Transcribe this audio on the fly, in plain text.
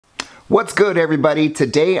What's good, everybody?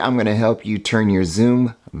 Today I'm going to help you turn your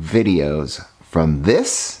Zoom videos from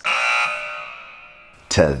this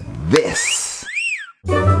to this.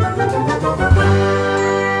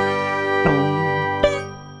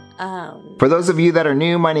 For those of you that are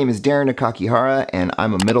new, my name is Darin Nakakihara and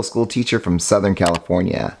I'm a middle school teacher from Southern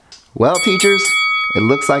California. Well, teachers, it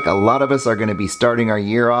looks like a lot of us are going to be starting our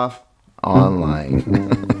year off online.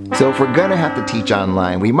 So if we're going to have to teach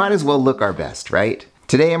online, we might as well look our best, right?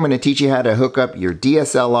 Today I'm going to teach you how to hook up your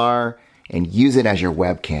DSLR and use it as your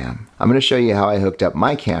webcam. I'm going to show you how I hooked up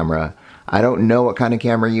my camera. I don't know what kind of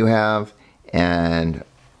camera you have, and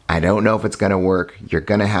I don't know if it's going to work. You're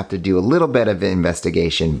going to have to do a little bit of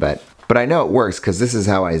investigation, but I know it works because this is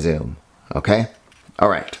how I Zoom, okay? All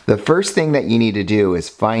right, the first thing that you need to do is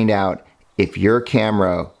find out if your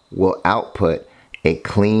camera will output a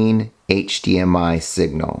clean HDMI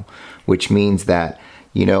signal, which means that,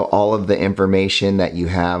 you know, all of the information that you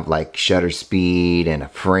have, like shutter speed and a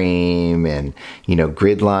frame and, you know,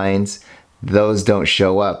 grid lines, those don't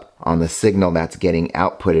show up on the signal that's getting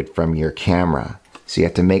outputted from your camera. So you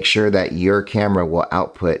have to make sure that your camera will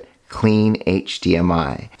output clean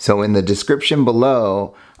HDMI. So in the description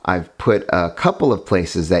below, I've put a couple of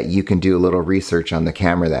places that you can do a little research on the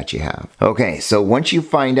camera that you have. Okay, so once you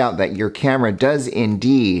find out that your camera does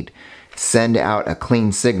indeed send out a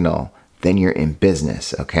clean signal, then you're in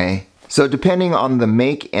business, okay? So depending on the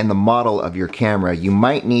make and the model of your camera, you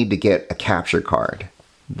might need to get a capture card.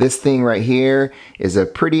 This thing right here is a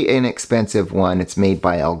pretty inexpensive one. It's made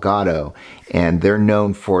by Elgato, and they're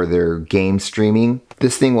known for their game streaming.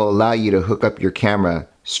 This thing will allow you to hook up your camera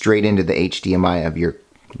straight into the HDMI of your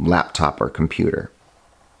laptop or computer.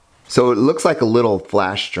 So it looks like a little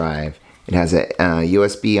flash drive. It has a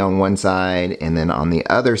USB on one side, and then on the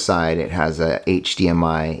other side it has a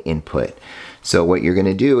HDMI input. So what you're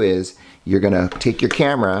gonna do is you're gonna take your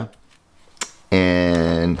camera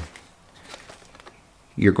and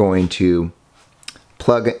you're going to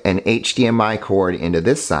plug an HDMI cord into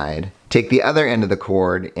this side, take the other end of the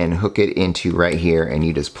cord and hook it into right here, and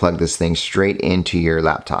you just plug this thing straight into your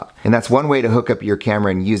laptop. And that's one way to hook up your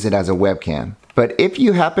camera and use it as a webcam. But if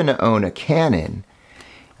you happen to own a Canon,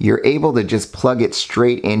 you're able to just plug it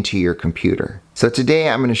straight into your computer. So today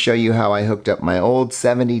I'm going to show you how I hooked up my old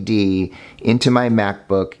 70D into my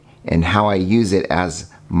MacBook and how I use it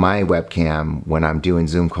as my webcam when I'm doing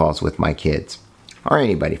Zoom calls with my kids, or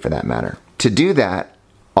anybody for that matter. To do that,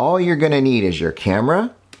 all you're going to need is your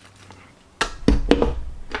camera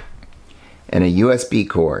and a USB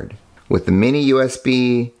cord with the mini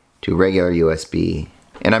USB to regular USB.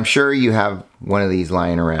 And I'm sure you have one of these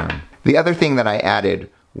lying around. The other thing that I added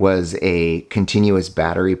was a continuous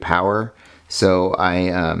battery power. So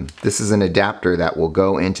this is an adapter that will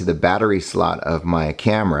go into the battery slot of my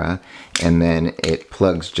camera, and then it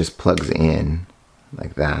just plugs in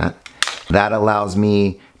like that. That allows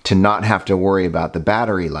me to not have to worry about the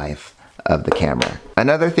battery life of the camera.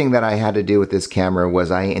 Another thing that I had to do with this camera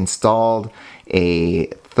was I installed a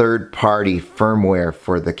third-party firmware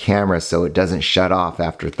for the camera so it doesn't shut off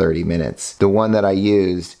after 30 minutes. The one that I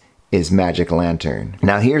used is Magic Lantern.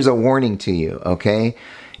 Now here's a warning to you, okay?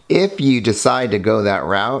 If you decide to go that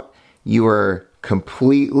route, you are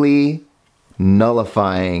completely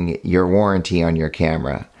nullifying your warranty on your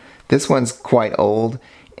camera. This one's quite old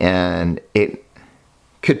and it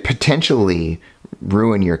could potentially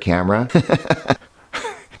ruin your camera.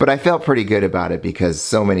 But I felt pretty good about it because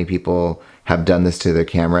so many people have done this to their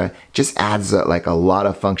camera. It just adds like a lot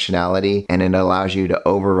of functionality, and it allows you to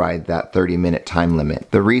override that 30-minute time limit.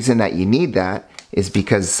 The reason that you need that is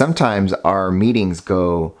because sometimes our meetings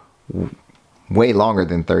go way longer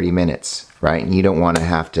than 30 minutes, right? And you don't want to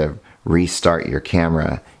have to restart your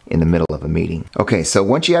camera in the middle of a meeting. Okay, so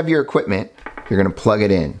once you have your equipment, you're gonna plug it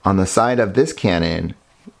in. On the side of this Canon,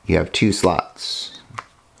 you have two slots.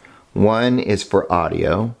 One is for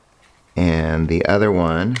audio, and the other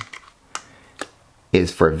one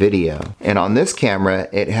is for video. And on this camera,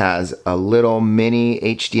 it has a little mini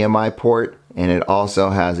HDMI port, and it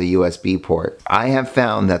also has a USB port. I have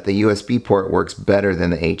found that the USB port works better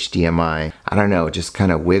than the HDMI. I don't know, it just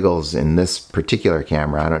kind of wiggles in this particular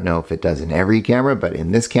camera. I don't know if it does in every camera, but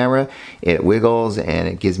in this camera, it wiggles and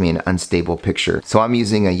it gives me an unstable picture. So I'm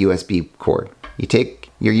using a USB cord. You take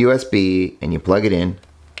your USB and you plug it in,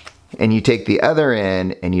 and you take the other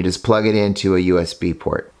end and you just plug it into a USB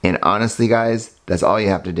port. And honestly, guys, that's all you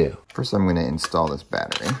have to do. First, I'm gonna install this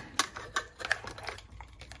battery.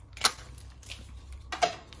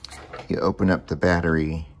 You open up the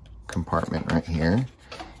battery compartment right here,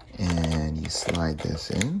 and you slide this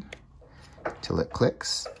in till it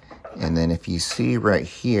clicks. And then if you see right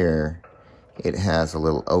here, it has a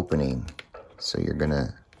little opening. So you're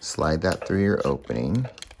gonna slide that through your opening,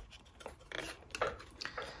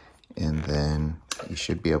 and then you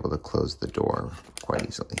should be able to close the door quite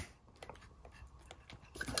easily.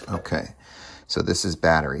 Okay, so this is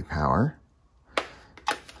battery power,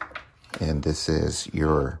 and this is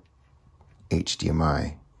your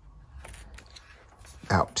HDMI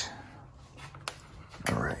out.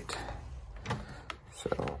 All right,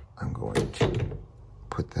 so I'm going to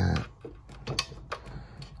put that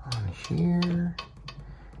on here and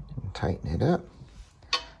tighten it up.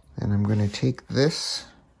 Then I'm going to take this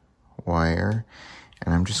wire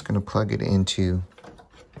and I'm just going to plug it into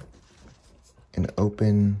an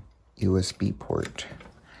open USB port.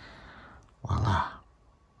 Voila.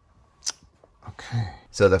 Okay.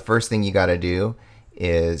 So the first thing you got to do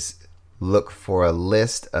is look for a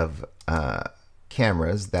list of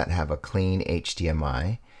cameras that have a clean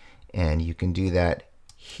HDMI, and you can do that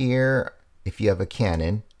here if you have a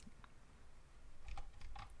Canon.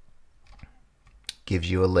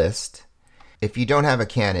 Gives you a list. If you don't have a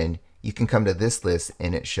Canon, you can come to this list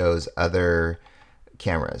and it shows other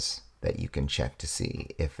cameras that you can check to see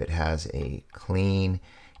if it has a clean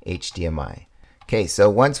HDMI. Okay, so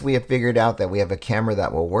once we have figured out that we have a camera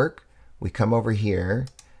that will work, we come over here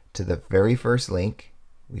to the very first link,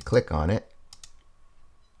 we click on it,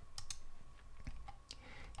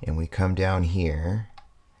 and we come down here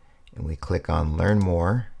and we click on Learn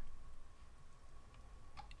More.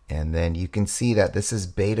 And then you can see that this is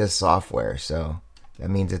beta software, so that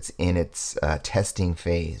means it's in its testing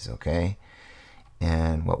phase, okay?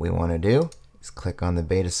 And what we want to do is click on the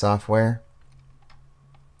beta software.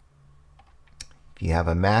 If you have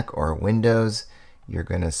a Mac or Windows, you're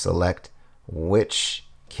going to select which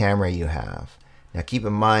camera you have. Now keep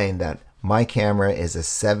in mind that my camera is a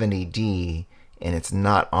 70D and it's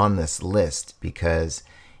not on this list because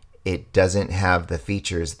it doesn't have the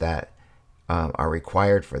features that are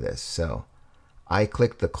required for this. So I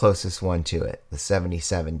clicked the closest one to it, the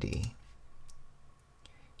 77D.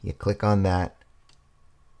 You click on that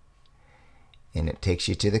and it takes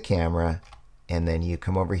you to the camera, and then you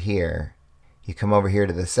come over here. You come over here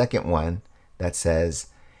to the second one that says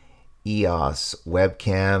Eos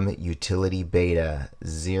Webcam Utility Beta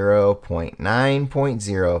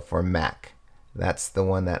 0.9.0 for Mac. That's the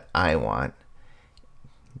one that I want.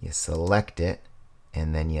 You select it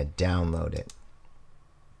and then you download it.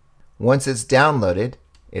 Once it's downloaded,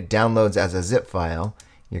 it downloads as a zip file.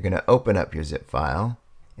 You're going to open up your zip file,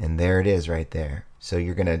 and there it is right there. So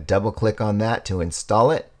you're going to double click on that to install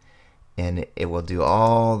it, and it will do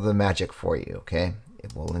all the magic for you, okay?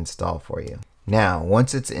 It will install for you. Now,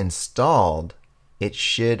 once it's installed, it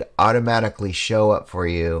should automatically show up for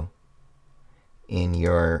you in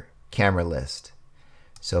your camera list.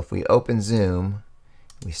 So if we open Zoom,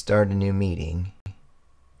 we start a new meeting.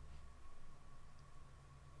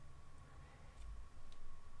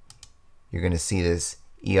 You're going to see this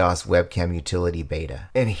Eos Webcam Utility Beta.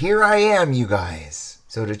 And here I am, you guys.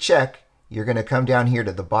 So to check, you're going to come down here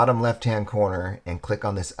to the bottom left-hand corner and click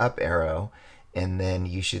on this up arrow, and then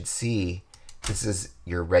you should see this is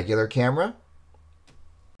your regular camera.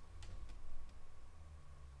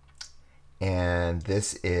 And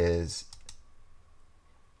this is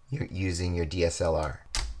you're using your DSLR.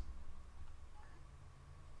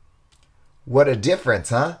 What a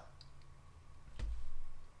difference, huh?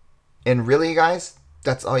 And really, you guys,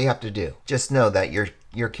 that's all you have to do. Just know that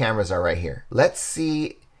your cameras are right here. Let's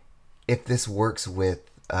see if this works with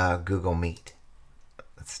Google Meet.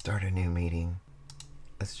 Let's start a new meeting.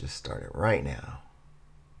 Let's just start it right now.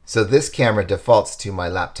 So this camera defaults to my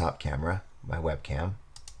laptop camera, my webcam,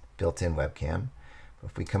 built-in webcam.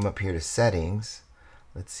 If we come up here to settings,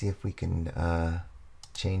 let's see if we can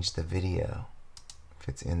change the video, if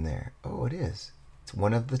it's in there. Oh, it is. It's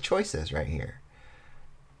one of the choices right here.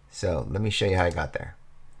 So let me show you how I got there.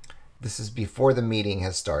 This is before the meeting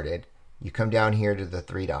has started. You come down here to the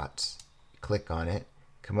three dots, click on it,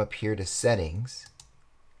 come up here to settings,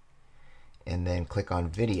 and then click on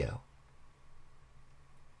video.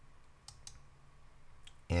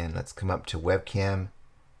 And let's come up to webcam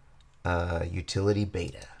utility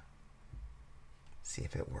beta. See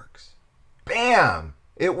if it works. Bam!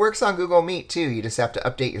 It works on Google Meet too. You just have to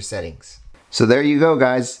update your settings. So there you go,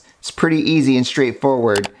 guys. It's pretty easy and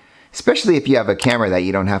straightforward, especially if you have a camera that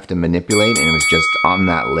you don't have to manipulate and it was just on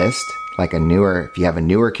that list. Like if you have a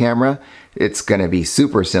newer camera, it's gonna be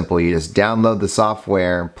super simple. You just download the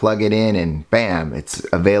software, plug it in, and bam, it's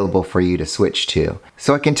available for you to switch to.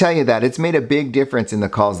 So I can tell you that it's made a big difference in the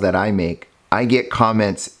calls that I make. I get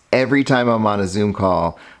comments every time I'm on a Zoom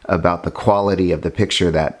call about the quality of the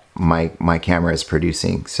picture that my camera is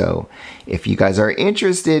producing. So if you guys are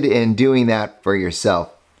interested in doing that for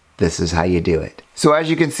yourself, this is how you do it. So as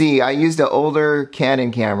you can see, I used an older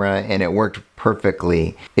Canon camera and it worked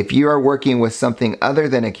perfectly. If you are working with something other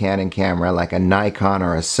than a Canon camera, like a Nikon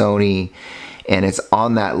or a Sony, and it's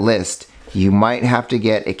on that list, you might have to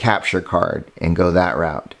get a capture card and go that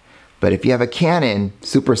route. But if you have a Canon,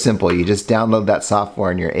 super simple. You just download that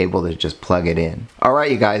software and you're able to just plug it in. All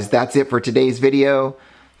right, you guys, that's it for today's video.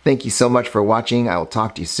 Thank you so much for watching. I will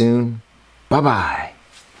talk to you soon. Bye-bye.